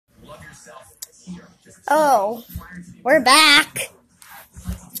Oh, we're back.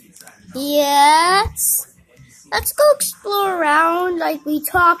 Yes. Let's go explore around like we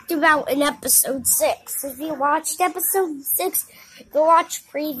talked about in episode 6. If you watched episode 6, go watch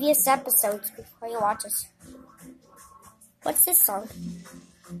previous episodes before you watch this. What's this song?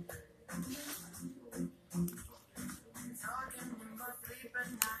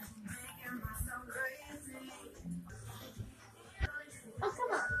 Oh,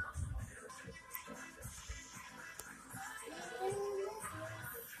 come on.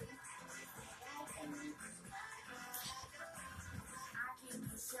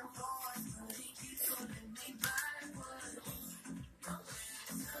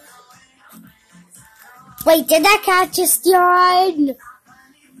 Wait, did that cat just yawn?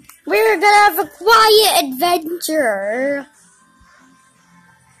 We're gonna have a quiet adventure.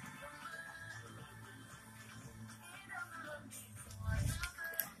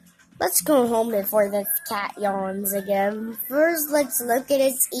 Let's go home before this cat yawns again. First, let's look at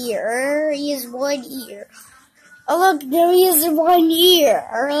his ear. He has one ear. Oh, look, there he has one ear.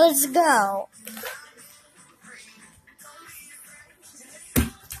 Let's go.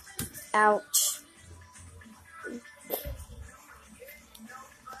 Ouch.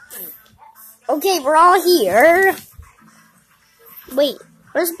 Okay, we're all here. Wait,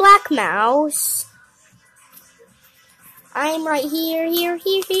 where's Black Mouse? I'm right here.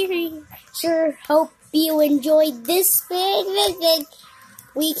 Sure hope you enjoyed this video.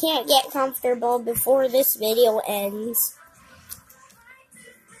 We can't get comfortable before this video ends.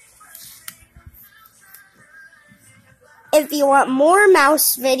 If you want more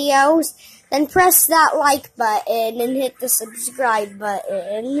mouse videos, then press that like button and hit the subscribe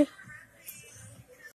button.